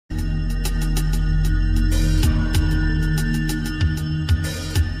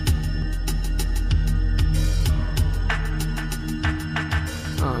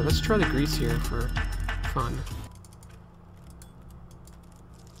try the grease here for fun.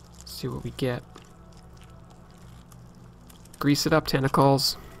 See what we get. Grease it up,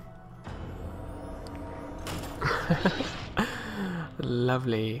 tentacles.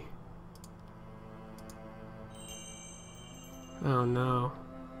 Lovely. Oh no.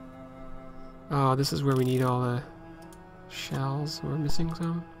 Oh, this is where we need all the shells. We're missing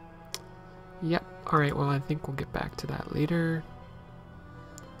some. Yep. Alright, well I think we'll get back to that later.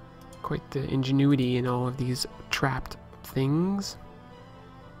 Quite the ingenuity in all of these trapped things.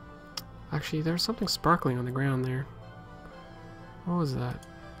 Actually, there's something sparkling on the ground there. What was that?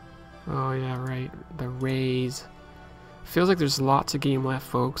 Oh yeah, right. The rays. Feels like there's lots of game left,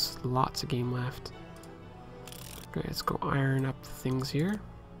 folks. Lots of game left. Okay, let's go iron up the things here.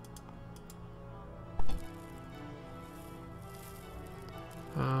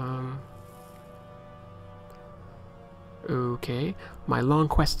 Okay, my long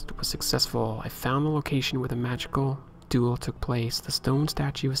quest was successful. I found the location where the magical duel took place. The stone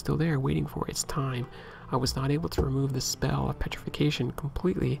statue was still there, waiting for its time. I was not able to remove the spell of petrification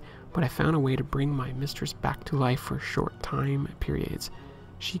completely, but I found a way to bring my mistress back to life for short time periods.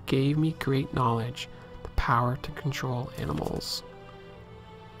 She gave me great knowledge, the power to control animals.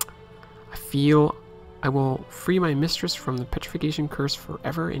 I feel I will free my mistress from the petrification curse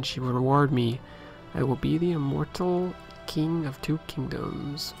forever, and she will reward me. I will be the immortal king of 2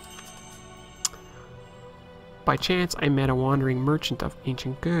 kingdoms. By chance, I met a wandering merchant of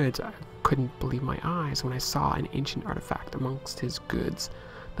ancient goods. I couldn't believe my eyes when I saw an ancient artifact amongst his goods.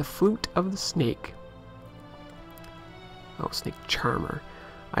 The flute of the snake. Oh, snake charmer.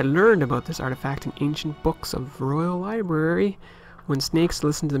 I learned about this artifact in ancient books of royal library. When snakes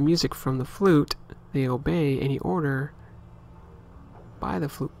listen to the music from the flute, they obey any order by the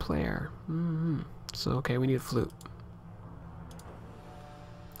flute player. So, okay, we need a flute.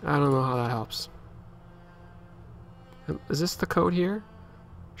 I don't know how that helps. Is this the code here?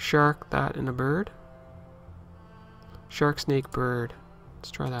 Shark, that, and a bird? Shark, snake, bird. Let's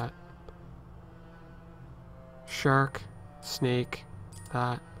try that. Shark, snake,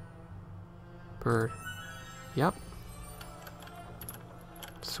 that, bird. Yep.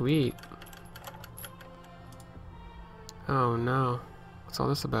 Sweet. Oh no. What's all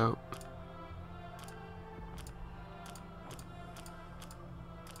this about?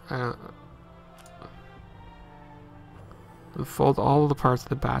 I don't... Unfold all of the parts of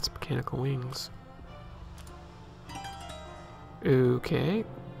the bat's mechanical wings. Okay.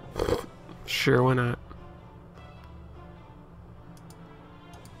 Sure, why not?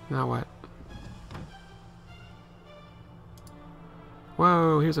 Now what?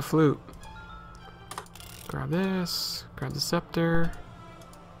 Whoa, here's a flute. Grab this, grab the scepter.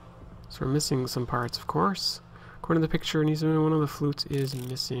 So we're missing some parts, of course. According to the picture, one of the flutes is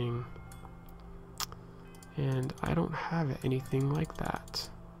missing. And I don't have anything like that.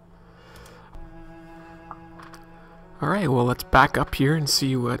 Alright, well, let's back up here and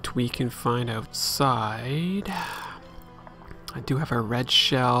see what we can find outside. I do have a red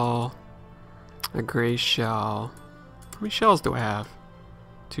shell, a gray shell. How many shells do I have?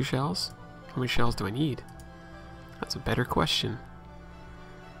 2 shells? How many shells do I need? That's a better question.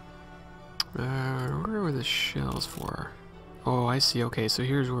 Where were the shells for? Oh, I see. Okay, so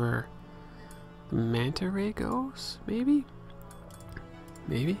here's where the manta ray goes, maybe?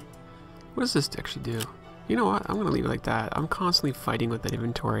 Maybe? What does this actually do? You know what? I'm gonna leave it like that. I'm constantly fighting with that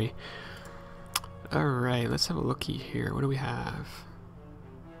inventory. Alright, let's have a looky here. What do we have?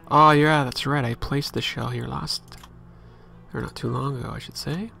 Oh, yeah, that's right. I placed the shell here or not too long ago, I should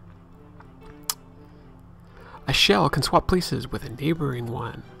say. A shell can swap places with a neighboring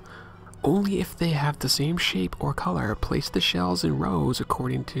one. Only if they have the same shape or color. Place the shells in rows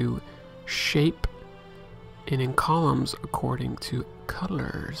according to shape and in columns according to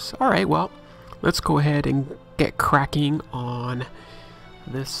colors. Alright, well, let's go ahead and get cracking on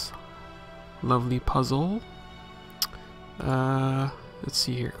this lovely puzzle. Let's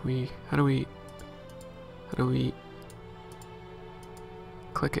see here. How do we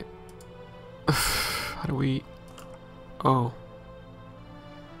click it? How do we... Oh.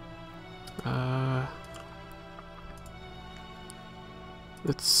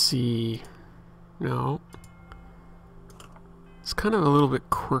 Let's see. No. It's kind of a little bit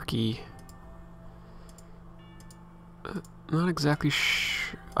quirky. Not exactly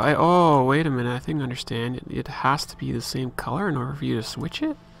sure. Oh, wait a minute. I think I understand. It has to be the same color in order for you to switch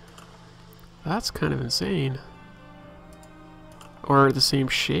it? That's kind of insane. Or the same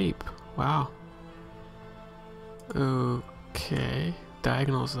shape. Wow. Okay.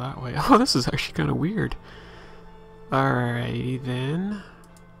 Diagonals that way. Oh, this is actually kind of weird. Alrighty then.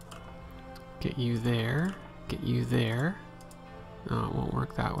 Get you there. Get you there. No, it won't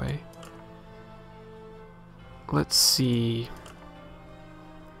work that way. Let's see.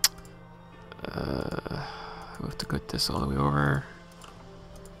 We have to get this all the way over.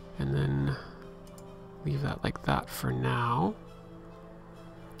 And then leave that like that for now.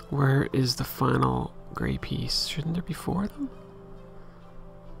 Where is the final gray piece? Shouldn't there be 4 of them?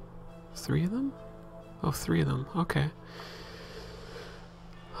 3 of them? Oh, 3 of them. Okay.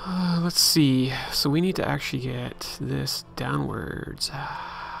 Let's see. So we need to actually get this downwards.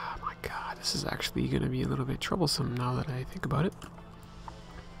 Oh my god, this is actually going to be a little bit troublesome now that I think about it.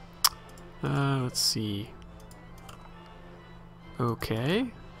 Let's see.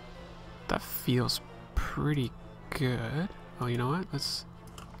 Okay. That feels pretty good. Oh, you know what? Let's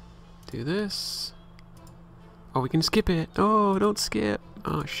do this. Oh, we can skip it. Oh, don't skip.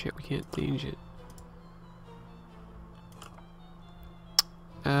 Oh shit, we can't change it.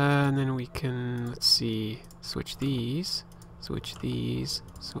 And then we can, let's see, switch these, switch these,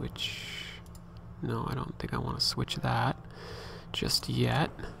 switch. No, I don't think I want to switch that just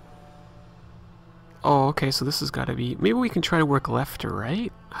yet. Oh, okay, so this has got to be, maybe we can try to work left or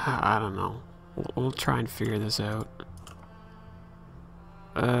right? I don't know. We'll try and figure this out.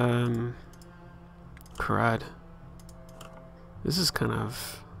 Crud. This is kind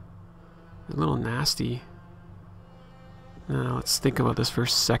of a little nasty. Now, let's think about this for a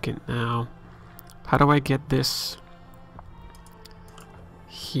second now. How do I get this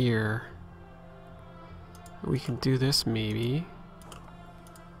here? We can do this maybe.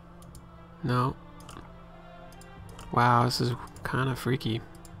 No. Wow, this is kind of freaky.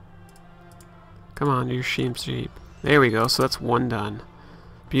 Come on, do your shape. There we go, so that's 1 done.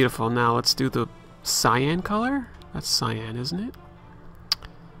 Beautiful. Now let's do the cyan color. That's cyan, isn't it?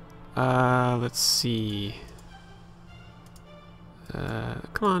 Let's see.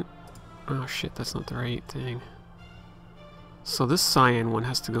 Come on. Oh shit, that's not the right thing. So this cyan one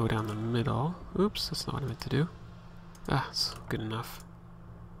has to go down the middle. Oops, that's not what I meant to do. Ah, it's good enough.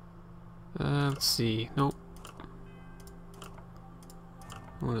 Let's see. Nope.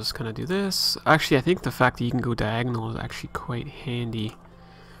 We'll just kind of do this. Actually, I think the fact that you can go diagonal is actually quite handy.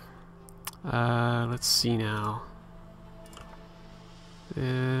 Let's see now.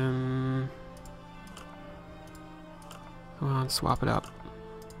 Come on, swap it up.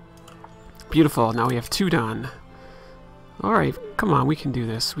 Beautiful, now we have 2 done. Alright, come on, we can do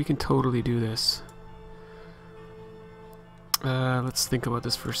this. We can totally do this. Let's think about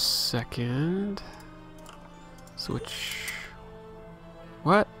this for a second. Switch.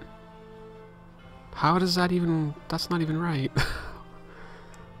 What? How does that even... That's not even right.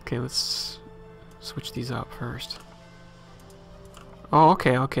 Okay, let's switch these up first. Oh,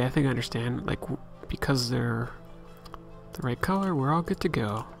 okay, I think I understand. Like, because they're the right color, we're all good to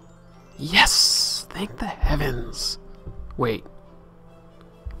go. Yes! Thank the heavens! Wait.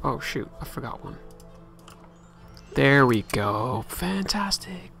 Oh, shoot, I forgot one. There we go.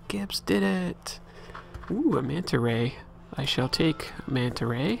 Fantastic! Gibbs did it! Ooh, a manta ray. I shall take a manta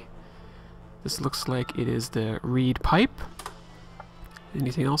ray. This looks like it is the reed pipe.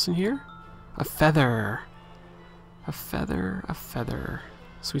 Anything else in here? A feather. A feather, a feather.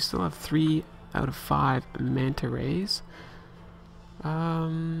 So we still have 3 out of 5 manta rays.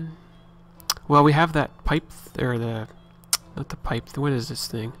 Well, we have that pipe, or the, not the pipe, what is this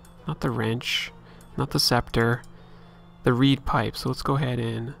thing? Not the wrench, not the scepter, the reed pipe. So let's go ahead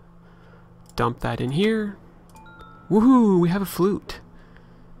and dump that in here. Woohoo, we have a flute.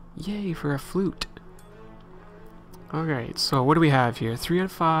 Yay for a flute. Alright, so what do we have here? 3 out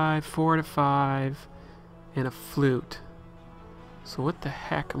of 5, 4 out of 5, and a flute. So what the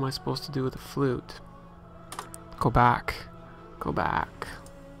heck am I supposed to do with a flute? Go back. Go back.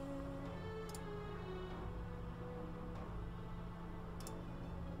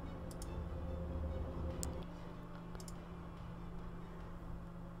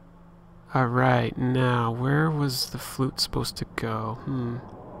 Alright, now where was the flute supposed to go?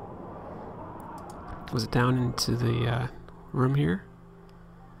 Was it down into the room here?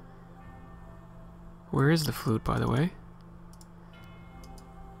 Where is the flute, by the way?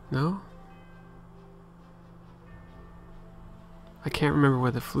 No? I can't remember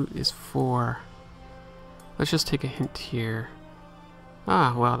what the flute is for. Let's just take a hint here.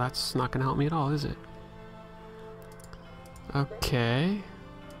 Ah, well, that's not gonna help me at all, is it? Okay.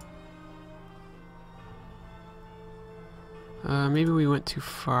 Maybe we went too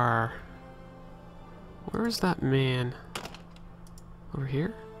far. Where is that man? Over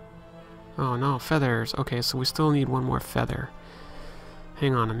here? Oh no, feathers. Okay, so we still need 1 more feather.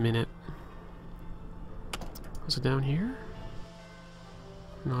 Hang on a minute. Was it down here?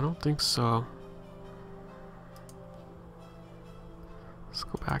 No, I don't think so. Let's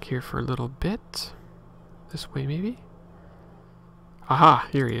go back here for a little bit. This way, maybe? Aha,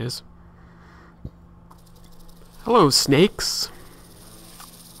 here he is. Hello, snakes!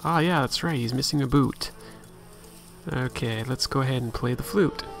 Ah, yeah, that's right, he's missing a boot. Okay, let's go ahead and play the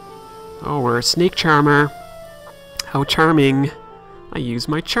flute. Oh, we're a snake charmer. How charming. I use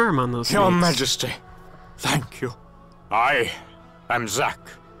my charm on those snakes. Your Majesty, thank you. I am Zakh,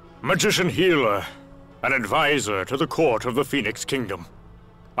 magician healer, an advisor to the court of the Phoenix Kingdom.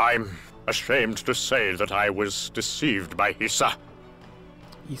 I'm ashamed to say that I was deceived by Issa.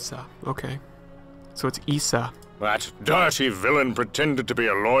 Issa, okay. So it's Issa. That dirty villain pretended to be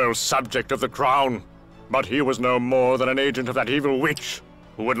a loyal subject of the crown, but he was no more than an agent of that evil witch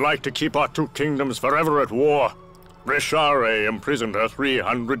who would like to keep our two kingdoms forever at war. Reshare imprisoned her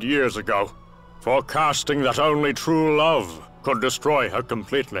 300 years ago, forecasting that only true love could destroy her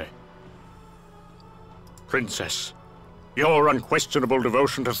completely. Princess, your unquestionable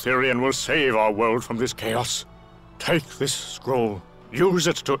devotion to Therion will save our world from this chaos. Take this scroll, use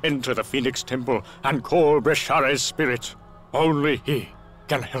it to enter the Phoenix Temple, and call Breshare's spirit. Only he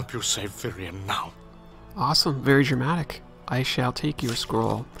can help you save Therion now. Awesome, very dramatic. I shall take your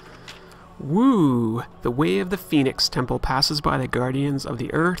scroll. Woo! The way of the Phoenix Temple passes by the guardians of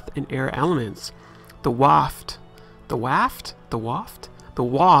the earth and air elements. The waft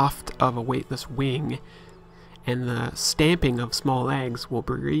of a weightless wing and the stamping of small legs will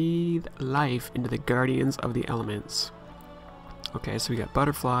breathe life into the guardians of the elements. Okay, so we got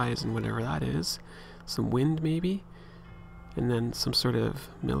butterflies and whatever that is. Some wind maybe? And then some sort of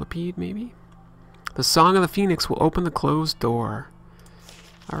millipede maybe? The song of the phoenix will open the closed door.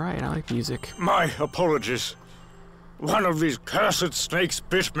 Alright, I like music. My apologies. One of these cursed snakes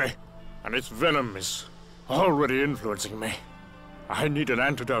bit me, and its venom is already influencing me. I need an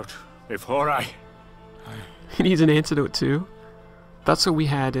antidote before I... He needs an antidote too? That's what we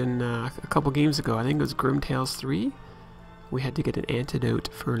had in a couple games ago. I think it was Grim Tales 3. We had to get an antidote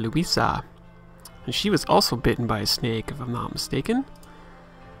for Louisa. And she was also bitten by a snake, if I'm not mistaken.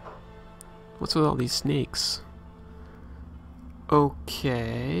 What's with all these snakes?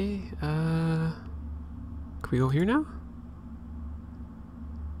 Okay, can we go here now?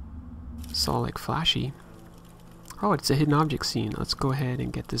 It's all like flashy. Oh, it's a hidden object scene. Let's go ahead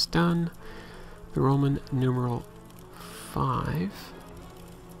and get this done. The Roman numeral 5.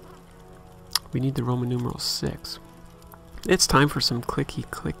 We need the Roman numeral 6. It's time for some clicky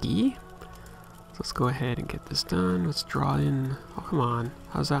clicky. So let's go ahead and get this done. Let's draw in. Oh, come on.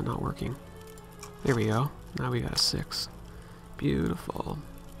 How's that not working? There we go. Now we got a 6. Beautiful.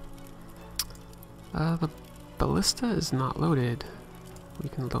 The ballista is not loaded. We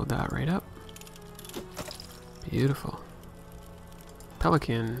can load that right up. Beautiful.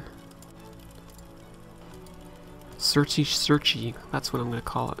 Pelican. Searchy searchy. That's what I'm gonna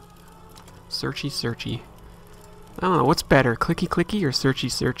call it. Searchy searchy. I don't know, what's better, clicky clicky or searchy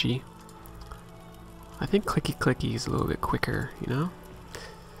searchy? I think clicky clicky is a little bit quicker, you know?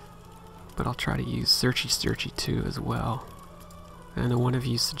 But I'll try to use searchy searchy too as well. I know one of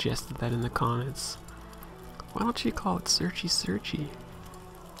you suggested that in the comments. Why don't you call it searchy searchy?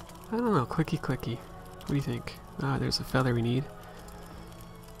 I don't know, clicky clicky. What do you think? Ah, there's a feather we need.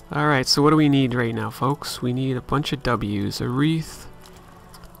 Alright, so what do we need right now, folks? We need a bunch of W's. A wreath,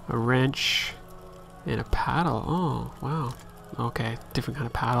 a wrench, and a paddle. Oh, wow. Okay, different kind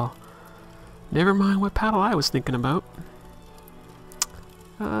of paddle. Never mind what paddle I was thinking about.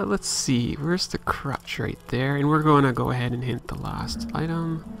 Let's see, where's the crutch? Right there, and we're going to go ahead and hint the last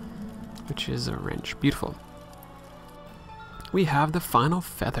item, which is a wrench. Beautiful. We have the final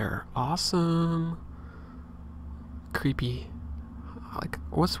feather. Awesome. Creepy. Like,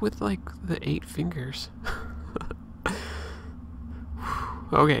 what's with like the 8 fingers?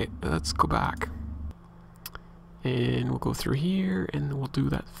 Okay, let's go back. And we'll go through here and we'll do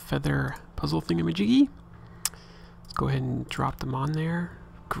that feather puzzle thingamajiggy. Let's go ahead and drop them on there.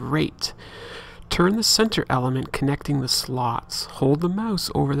 Great. Turn the center element connecting the slots. Hold the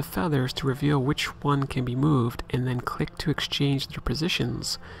mouse over the feathers to reveal which one can be moved, and then click to exchange their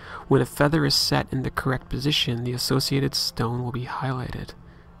positions. When a feather is set in the correct position, the associated stone will be highlighted.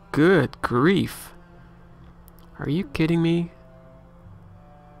 Good grief. Are you kidding me?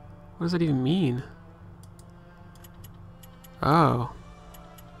 What does that even mean? Oh.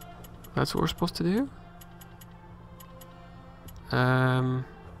 That's what we're supposed to do?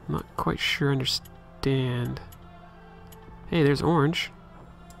 Not quite sure understand. Hey, there's orange.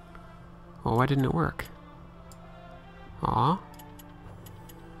 Oh, why didn't it work? Aw.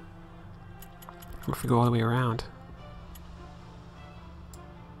 What if we go all the way around?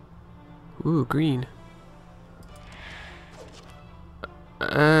 Ooh, green.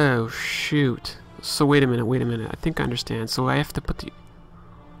 Oh, shoot. So wait a minute, wait a minute. I think I understand. So I have to put the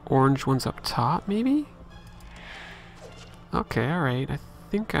orange ones up top, maybe? Okay, alright. I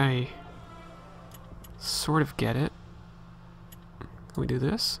think I sort of get it. Can we do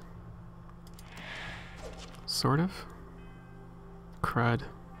this? Sort of. Crud.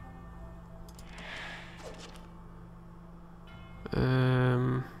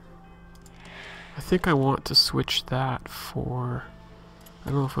 I think I want to switch that for... I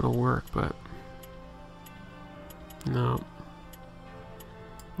don't know if it'll work, but... No.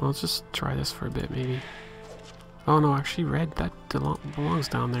 Well, let's just try this for a bit, maybe. Oh no, actually red, that belongs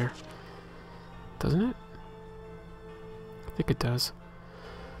down there. Doesn't it? I think it does.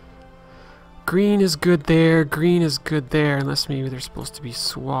 Green is good there, green is good there, unless maybe they're supposed to be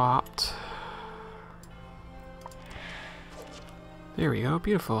swapped. There we go,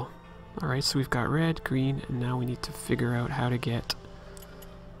 beautiful. Alright, so we've got red, green, and now we need to figure out how to get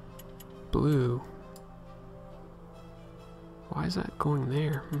blue. Why is that going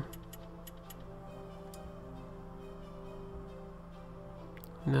there?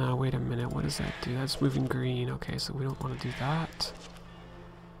 No, wait a minute, what does that do? That's moving green. Okay, so we don't want to do that.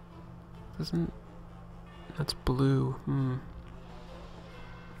 That's blue.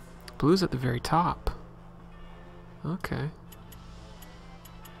 Blue's at the very top. Okay.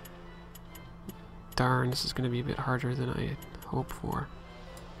 Darn, this is going to be a bit harder than I had hoped for.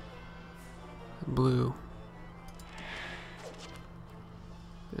 Blue.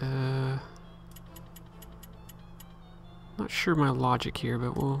 Not sure my logic here,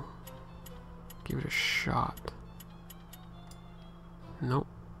 but we'll give it a shot. Nope.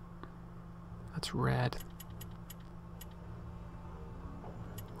 That's red.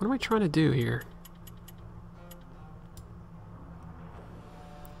 What am I trying to do here?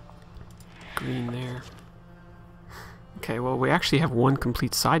 Green there. Okay, well, we actually have one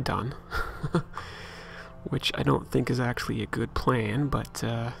complete side done. Which I don't think is actually a good plan, but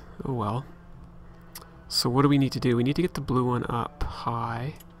oh well. So what do we need to do? We need to get the blue one up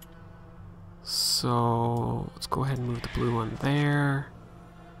high. So let's go ahead and move the blue one there.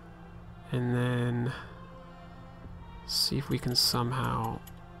 And then see if we can somehow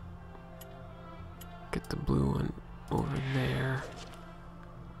get the blue one over there.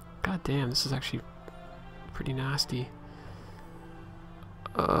 God damn, this is actually pretty nasty.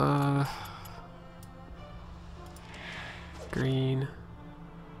 Green.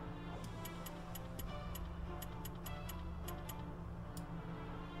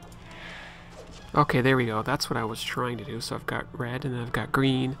 Okay, there we go. That's what I was trying to do. So I've got red and then I've got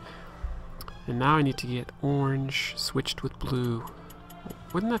green. And now I need to get orange switched with blue.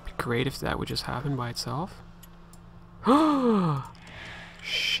 Wouldn't that be great if that would just happen by itself?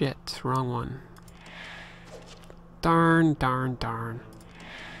 Shit, wrong one. Darn, darn, darn.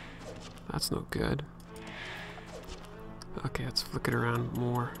 That's no good. Okay, let's flick it around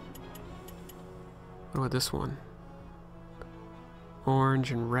more. What about this one?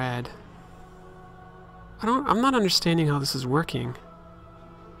 Orange and red. I'm not understanding how this is working.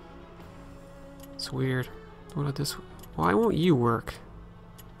 It's weird. What about this one? Why won't you work?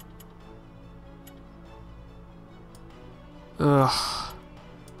 Ugh.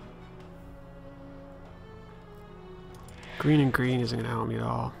 Green and green isn't gonna help me at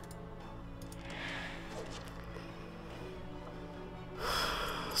all.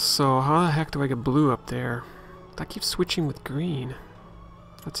 So how the heck do I get blue up there? That keeps switching with green.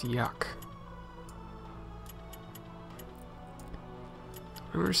 That's yuck.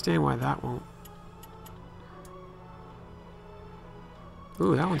 I don't understand why that won't.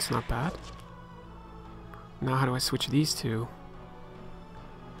 Ooh, that one's not bad. Now how do I switch these two?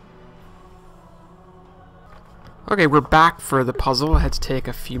 Okay, we're back for the puzzle. I had to take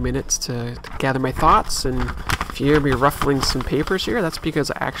a few minutes to gather my thoughts, and if you hear me ruffling some papers here, that's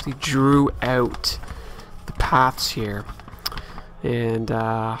because I actually drew out the paths here. And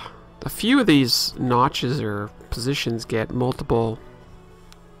a few of these notches or positions get multiple,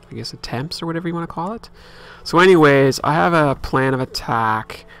 I guess, attempts or whatever you want to call it. So anyways, I have a plan of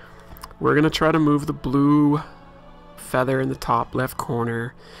attack. We're going to try to move the blue feather in the top left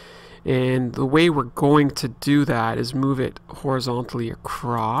corner. And the way we're going to do that is move it horizontally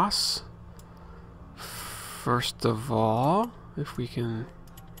across. First of all, if we can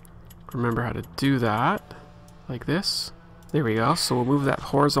remember how to do that, like this. There we go. So we'll move that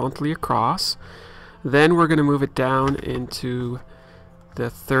horizontally across. Then we're going to move it down into the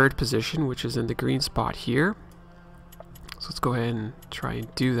third position, which is in the green spot here. So let's go ahead and try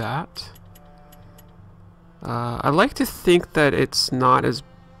and do that. I like to think that it's not as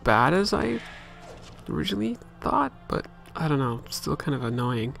bad as I originally thought, but I don't know, still kind of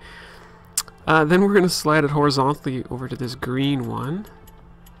annoying. Then we're going to slide it horizontally over to this green one.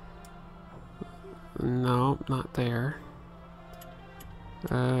 No, not there.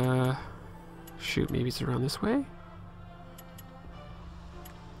 Shoot, maybe it's around this way?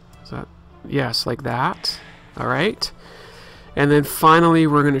 Is that... Yes, like that. Alright. And then finally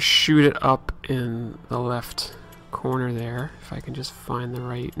we're going to shoot it up in the left corner there, if I can just find the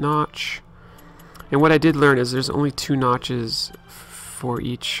right notch. And what I did learn is there's only 2 notches for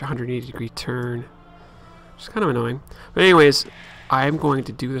each 180-degree turn, which is kind of annoying. But anyways, I'm going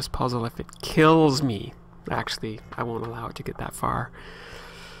to do this puzzle if it kills me. Actually, I won't allow it to get that far.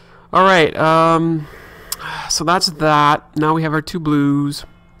 Alright, so that's that. Now we have our 2 blues.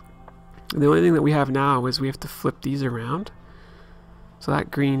 The only thing that we have now is we have to flip these around. So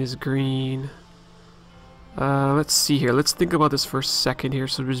that green is green. Let's see here. Let's think about this for a second here,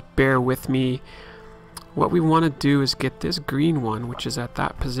 so just bear with me. What we want to do is get this green one, which is at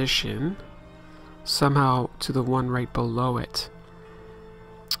that position, somehow to the one right below it.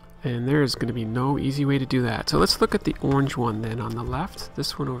 And there's going to be no easy way to do that. So let's look at the orange one then on the left.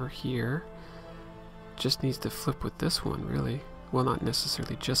 This one over here just needs to flip with this one, really. Well, not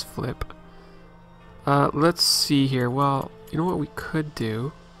necessarily just flip. Let's see here. Well, you know what we could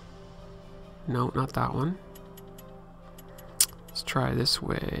do? No, not that one. Let's try this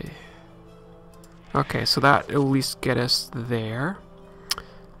way. Okay, so that will at least get us there.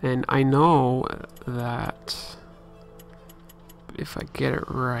 And I know that if I get it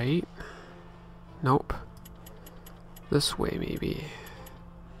right... Nope. This way, maybe.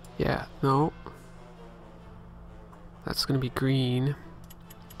 Yeah, no. That's going to be green.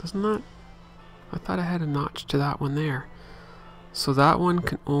 Doesn't that... I thought I had a notch to that one there. So that one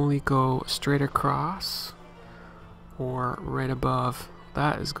can only go straight across or right above.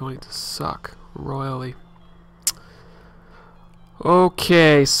 That is going to suck royally.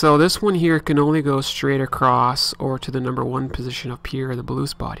 Okay, so this one here can only go straight across or to the number 1 position up here, the blue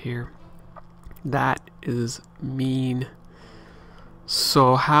spot here. That is mean.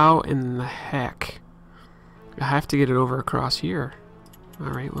 So how in the heck? I have to get it over across here.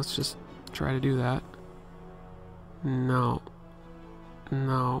 Alright, let's just try to do that. No.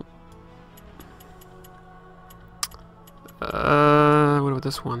 No. What about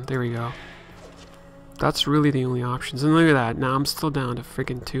this one? There we go. That's really the only options. And look at that. Now I'm still down to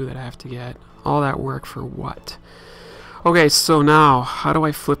freaking 2 that I have to get. All that work for what? Okay, so now, how do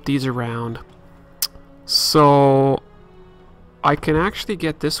I flip these around? So, I can actually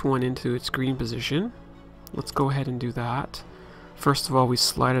get this one into its green position. Let's go ahead and do that. First of all, we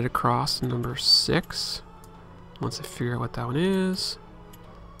slide it across to number 6. Once I figure out what that one is.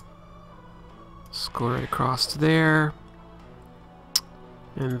 Let's go right across to there.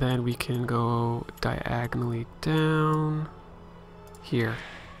 And then we can go diagonally down here.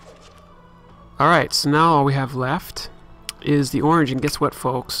 Alright, so now all we have left is the orange, and guess what,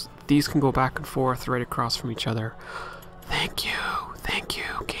 folks? These can go back and forth right across from each other. Thank you,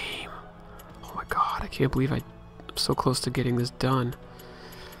 game. Oh my god, I can't believe I'm so close to getting this done.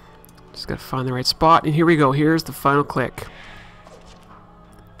 Just gotta find the right spot, and here we go. Here's the final click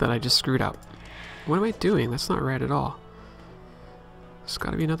that I just screwed up. What am I doing? That's not right at all. There's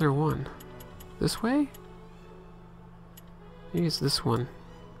gotta be another one. This way? Maybe it's this one.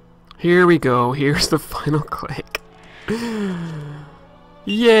 Here we go. Here's the final click.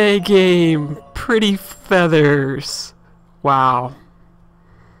 Yay, game! Pretty feathers! Wow.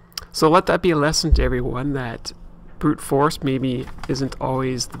 So let that be a lesson to everyone that brute force maybe isn't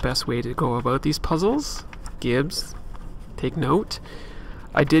always the best way to go about these puzzles. Gibbs, take note.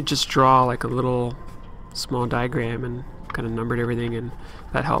 I did just draw like a little small diagram and kind of numbered everything, and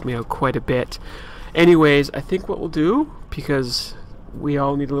that helped me out quite a bit. Anyways, I think what we'll do, because we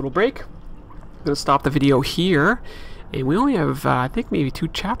all need a little break, I'm going to stop the video here, and we only have I think maybe 2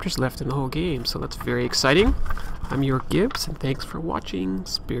 chapters left in the whole game, so that's very exciting. I'm YourGibs, and thanks for watching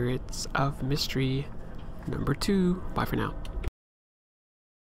Spirits of Mystery number 2. Bye for now.